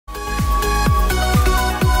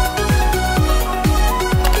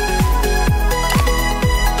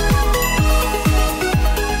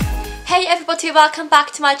everybody, welcome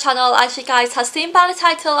back to my channel. As you guys have seen by the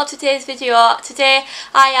title of today's video, today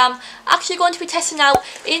I am actually going to be testing out,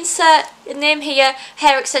 insert name here,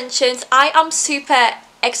 hair extensions. I am super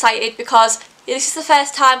excited because this is the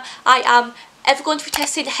first time I am ever going to be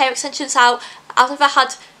testing hair extensions out. I've never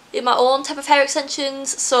had my own type of hair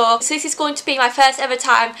extensions, so this is going to be my first ever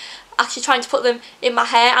time actually trying to put them in my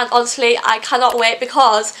hair, and honestly I cannot wait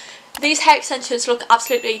because these hair extensions look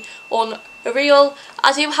absolutely unreal.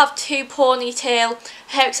 I do have two ponytail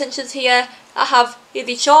hair extensions here. I have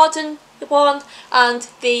the Jordan one and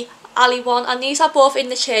the Ali one, and these are both in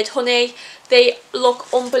the shade Honey. They look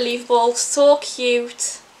unbelievable, so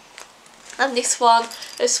cute. And this one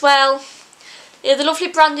as well. Yeah, the lovely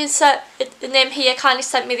branding set, the name here kindly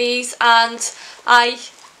sent me these, and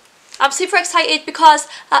I'm super excited because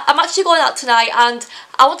I'm actually going out tonight and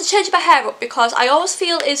I want to change my hair up because I always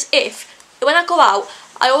feel as if when I go out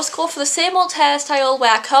I always go for the same old hairstyle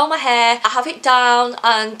where I curl my hair, I have it down,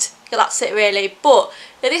 and yeah, that's it really. But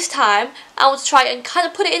this time I want to try and kind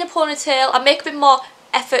of put it in a ponytail and make a bit more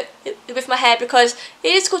effort with my hair because it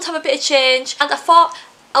is good to have a bit of change, and I thought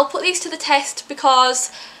I'll put these to the test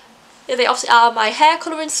because they obviously are my hair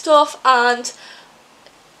colour and stuff, and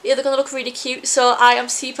yeah, they're going to look really cute, so I am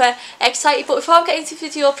super excited. But before I get into the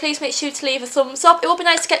video, please make sure to leave a thumbs up. It would be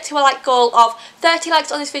nice to get to a like goal of 30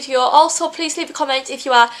 likes on this video. Also, please leave a comment if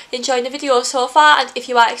you are enjoying the video so far and if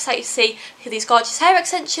you are excited to see these gorgeous hair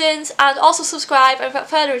extensions, and also subscribe. And without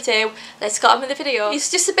further ado, let's get on with the video. It's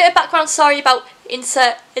just a bit of background story about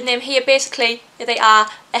insert the name here. Basically, they are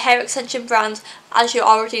a hair extension brand, as you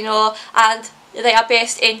already know, and they are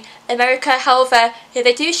based in America. However,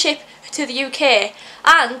 they do ship to the UK,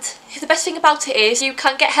 and the best thing about it is you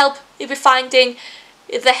can get help with finding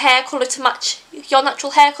the hair colour to match your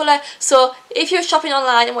natural hair colour. So if you're shopping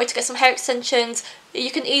online and want to get some hair extensions,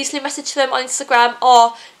 you can easily message them on Instagram,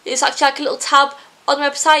 or there's actually like a little tab on the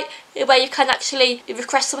website where you can actually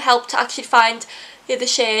request some help to actually find the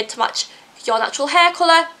shade to match your natural hair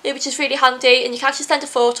colour, which is really handy, and you can actually send a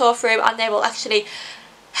photo through and they will actually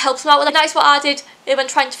help them out with it. That's what I did when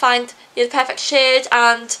trying to find the perfect shade,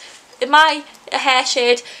 and my hair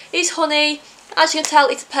shade is Honey. As you can tell,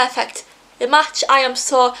 it's a perfect match. I am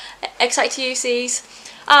so excited to use these,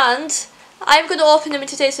 and I'm going to open them in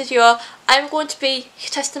today's video. I'm going to be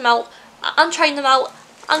testing them out and trying them out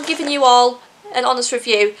and giving you all an honest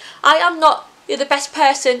review. I am not the best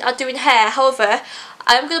person at doing hair, however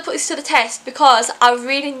I'm going to put this to the test because I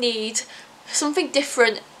really need something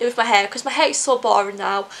different with my hair because my hair is so boring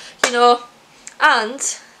now, you know. And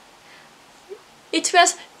to be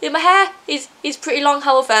honest, my hair is pretty long.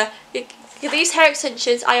 However, these hair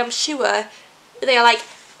extensions, I am sure they are like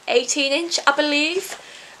 18 inch, I believe.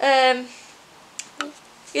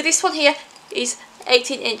 This one here is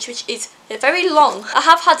 18 inch, which is very long. I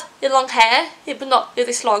have had long hair, but not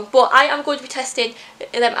this long, but I am going to be testing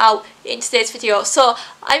them out in today's video. So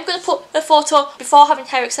I'm going to put a photo before having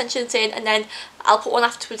hair extensions in, and then I'll put one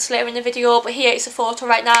afterwards later in the video. But here is a photo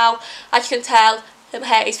right now. As you can tell, my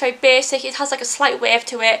hair is very basic. It has like a slight wave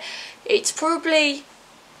to it. It's probably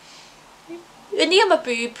near my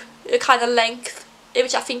boob kind of length,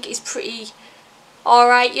 which I think is pretty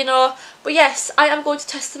alright, you know. But yes, I am going to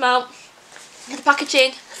test them out. The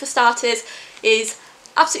packaging, for starters, is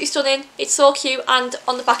absolutely stunning. It's so cute, and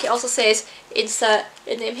on the back it also says insert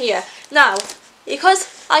a name here. Now,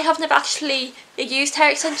 because I have never actually used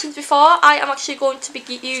hair extensions before, I am actually going to be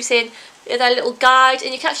using their little guide,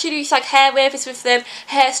 and you can actually use like hair wavers with them,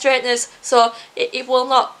 hair straighteners, so it will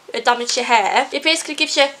not damage your hair. It basically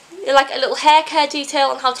gives you like a little hair care detail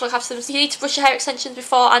on how to look after them. So you need to brush your hair extensions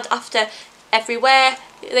before and after every wear.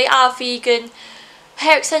 They are vegan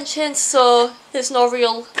hair extensions, so there's no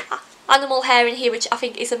real animal hair in here, which I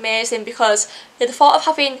think is amazing because the thought of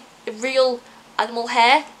having real animal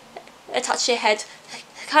hair attached to your head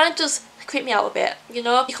kind of does creep me out a bit, you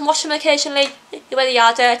know. You can wash them occasionally when they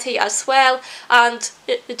are dirty as well, and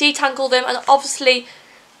detangle them, and obviously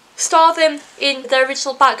store them in their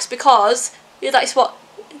original bags because that is what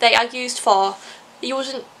they are used for. You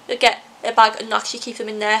wouldn't get a bag and actually keep them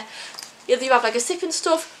in there. You have like a zip and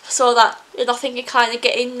stuff so that nothing can kind of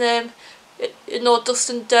get in them, no dust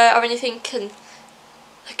and dirt or anything can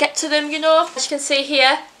get to them, you know. As you can see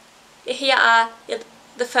here are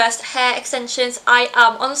the first hair extensions. I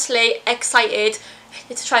am honestly excited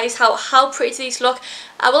to try these out. How pretty do these look?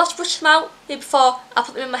 I will have to brush them out before I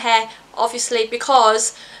put them in my hair, obviously,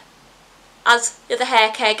 because as the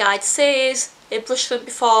hair care guide says, brush them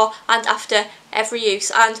before and after every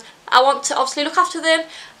use, and I want to obviously look after them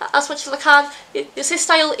as much as I can. This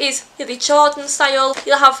style is the Jordan style.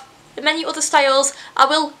 You'll have many other styles. I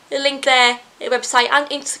will link their website and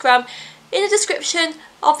Instagram in the description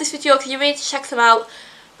of this video because you need to check them out.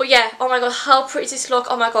 But yeah, oh my god, how pretty does this look?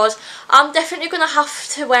 Oh my god, I'm definitely gonna have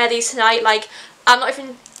to wear these tonight. Like, I'm not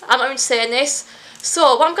even saying this.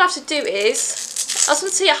 So what I'm gonna have to do is, I was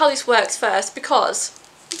gonna see how this works first, because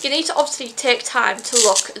you need to obviously take time to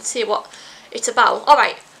look and see what it's about.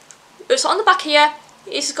 Alright, so on the back here,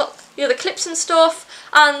 it's got, you know, the clips and stuff,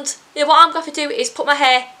 and you know, what I'm going to do is put my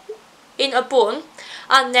hair in a bun,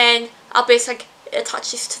 and then I'll basically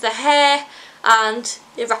attach this to the hair and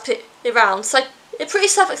wrap it around. So it's pretty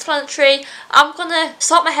self-explanatory. I'm going to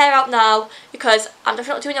sort my hair out now because I'm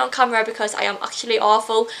definitely not doing it on camera because I am actually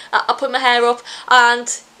awful at putting my hair up,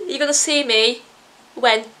 and you're going to see me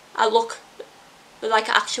when I look like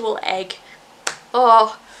an actual egg.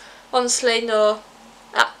 Oh, honestly, no.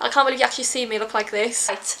 I can't believe you actually see me look like this.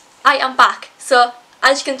 Right, I am back. So,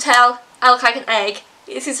 as you can tell, I look like an egg.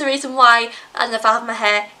 This is the reason why I never have my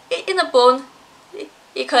hair in a bun,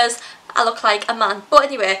 because I look like a man. But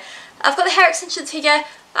anyway, I've got the hair extensions here.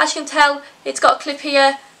 As you can tell, it's got a clip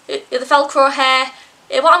here, the Velcro hair.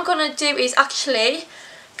 What I'm going to do is actually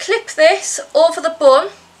clip this over the bun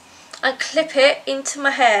and clip it into my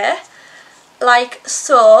hair, like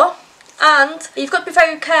so. And you've got to be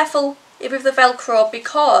very careful with the Velcro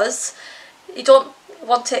because you don't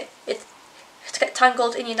want it to get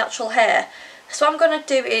tangled in your natural hair. So what I'm going to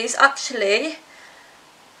do is actually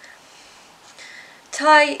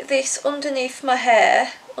tie this underneath my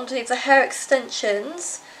hair, underneath the hair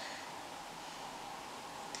extensions,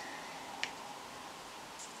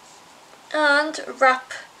 and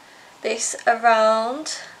wrap this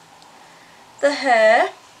around the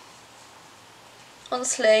hair.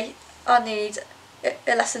 Honestly, I need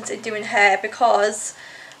lessons in doing hair because,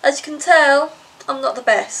 as you can tell, I'm not the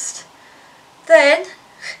best. Then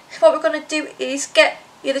what we're going to do is get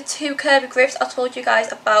the 2 curvy grips I told you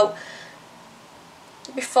guys about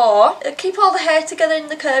before. Keep all the hair together in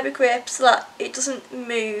the curvy grips so that it doesn't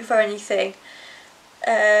move or anything.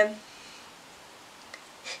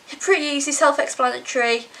 Pretty easy,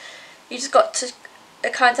 self-explanatory. You just got to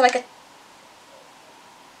kind of like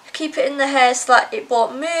keep it in the hair so that it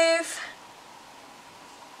won't move.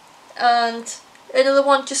 And another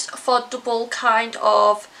one just for double kind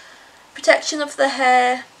of protection of the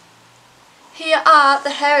hair. Here are the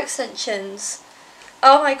hair extensions.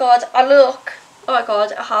 Oh my god, oh my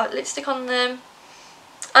god, I have lipstick on them.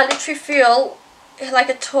 I literally feel like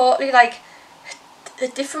a totally like a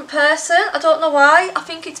different person. I don't know why. I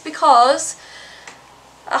think it's because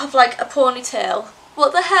I have like a ponytail.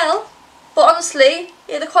 What the hell? But honestly,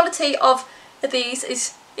 yeah, the quality of these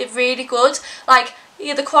is really good. Like,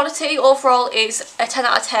 yeah, the quality overall is a 10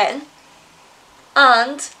 out of 10.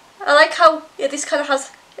 And I like how this kind of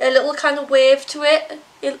has a little kind of wave to it,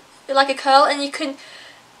 like a curl, and you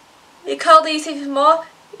curl these even more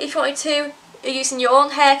if you wanted to. You're using your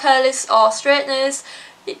own hair curlers or straighteners.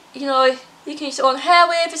 You know, you can use your own hair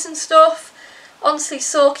wavers and stuff. Honestly,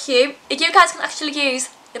 so cute. You guys can actually use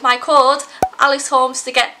my code Aliceholmes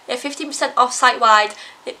to get 15% off site-wide.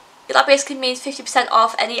 That basically means 50%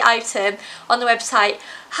 off any item on the website.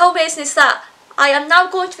 How amazing is that? I am now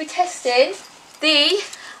going to be testing the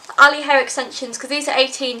Ali hair extensions because these are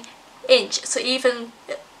 18 inch, so even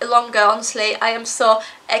longer. Honestly, I am so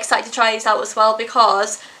excited to try these out as well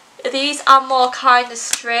because these are more kind of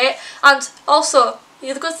straight. And also,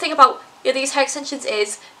 the good thing about these hair extensions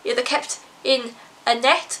is they're kept in a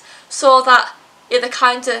net so that they're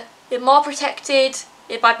kind of more protected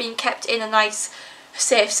by being kept in a nice,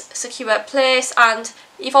 safe, secure place. And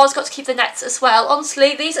you've always got to keep the nets as well.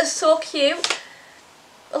 Honestly, these are so cute.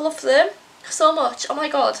 I love them so much. Oh my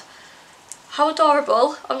god, how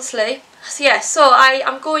adorable, honestly. So yeah, so I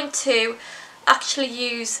am going to actually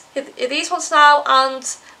use these ones now, and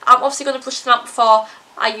I'm obviously going to brush them out before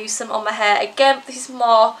I use them on my hair. Again, this is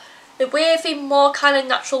more the wavy, more kind of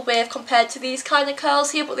natural wave compared to these kind of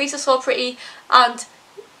curls here, but these are so pretty. And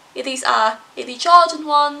these are the Jordan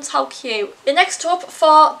ones. How cute. The next up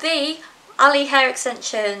for the Ali hair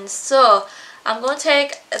extensions. So I'm going to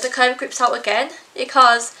take the curvy grips out again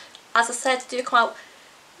because, as I said, they do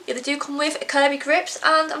come with curvy grips,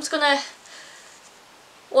 and I'm just going to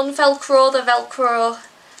unvelcro the Velcro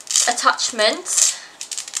attachment.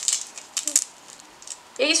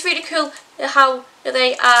 It is really cool how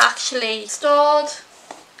they are actually stored.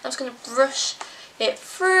 I'm just going to brush it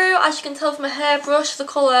through. As you can tell from my hairbrush, the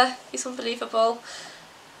colour is unbelievable.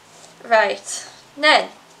 Right, then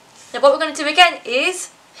what we're going to do again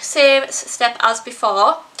is same step as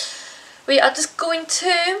before. We are just going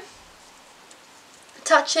to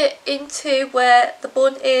attach it into where the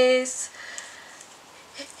bun is.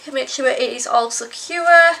 Make sure it is all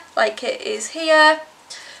secure like it is here.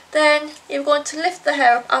 Then you're going to lift the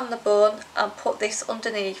hair up and the bun and put this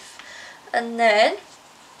underneath, and then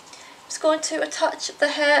it's going to attach the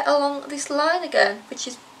hair along this line again, which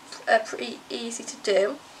is pretty easy to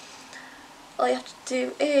do. All you have to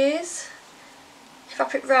do is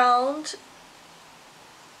wrap it round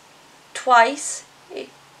twice.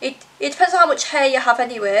 It depends on how much hair you have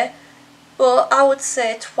anyway, but I would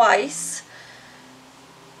say twice.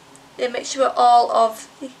 Then make sure all of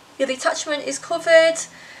the attachment is covered.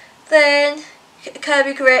 Then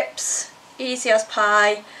curvy grips, easy as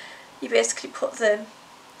pie. You basically put them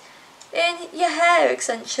in your hair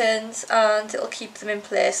extensions and it'll keep them in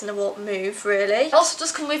place and they won't move really. It also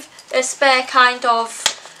does come with a spare kind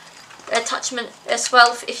of attachment as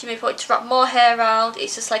well if you may want to wrap more hair around.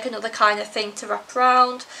 It's just like another kind of thing to wrap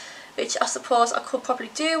around, which I suppose I could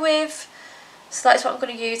probably do with. So that is what I'm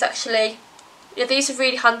going to use actually. Yeah, these are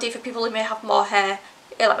really handy for people who may have more hair,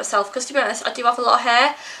 like myself, because to be honest I do have a lot of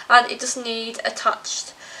hair and it does need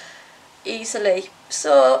attached easily.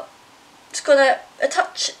 So I'm just going to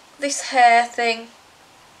attach this hair thing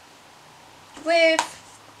with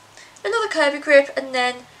another curvy grip, and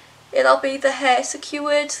then it'll be the hair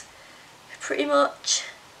secured pretty much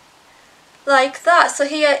like that. So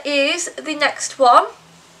here is the next one,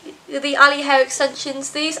 the Ali hair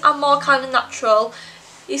extensions. These are more kind of natural.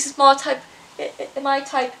 This is more my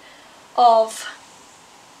type of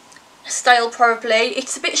style probably.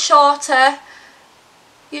 It's a bit shorter,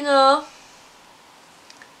 you know.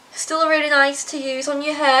 Still really nice to use on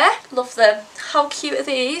your hair. Love them. How cute are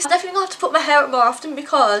these? I'm definitely going to have to put my hair up more often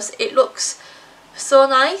because it looks so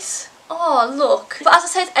nice. Oh, look. But as I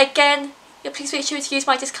said, again, please make sure to use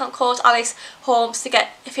my discount code Aliceholmes to get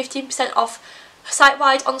 15% off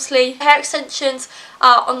site-wide. Honestly, hair extensions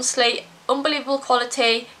are honestly unbelievable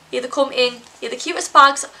quality. Either come in the cutest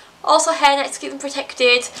bags, also hairnets to keep them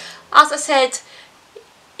protected. As I said,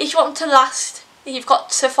 if you want them to last, you've got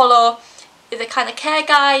to follow the kind of care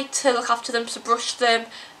guide to look after them, to brush them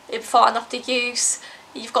before and after use.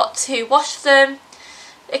 You've got to wash them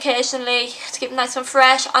occasionally to keep them nice and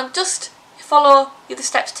fresh, and just follow the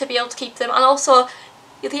steps to be able to keep them. And also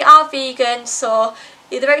they are vegan, so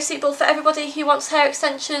they're very suitable for everybody who wants hair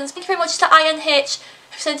extensions. Thank you very much to INH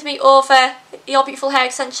for sending me over your beautiful hair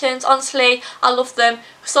extensions. Honestly, I love them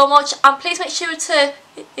so much, and please make sure to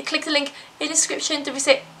click the link in the description to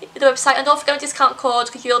visit the website, and don't forget my discount code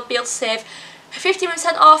because you'll be able to save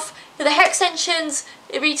 15% off. The hair extensions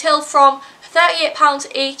retail from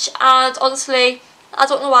 £38 each, and honestly I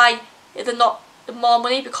don't know why they're not more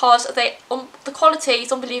money, because the quality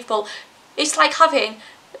is unbelievable. It's like having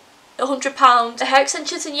 £100 hair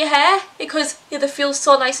extensions in your hair, because they feel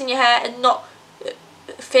so nice in your hair and not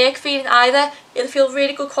fake feeling either. They feel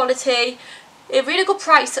really good quality, a really good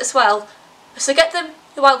price as well. So get them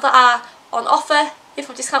while they are on offer with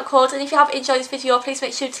my discount code. And if you have enjoyed this video, please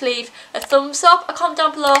make sure to leave a thumbs up, a comment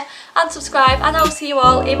down below and subscribe, and I will see you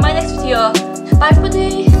all in my next video. Bye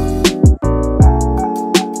everybody.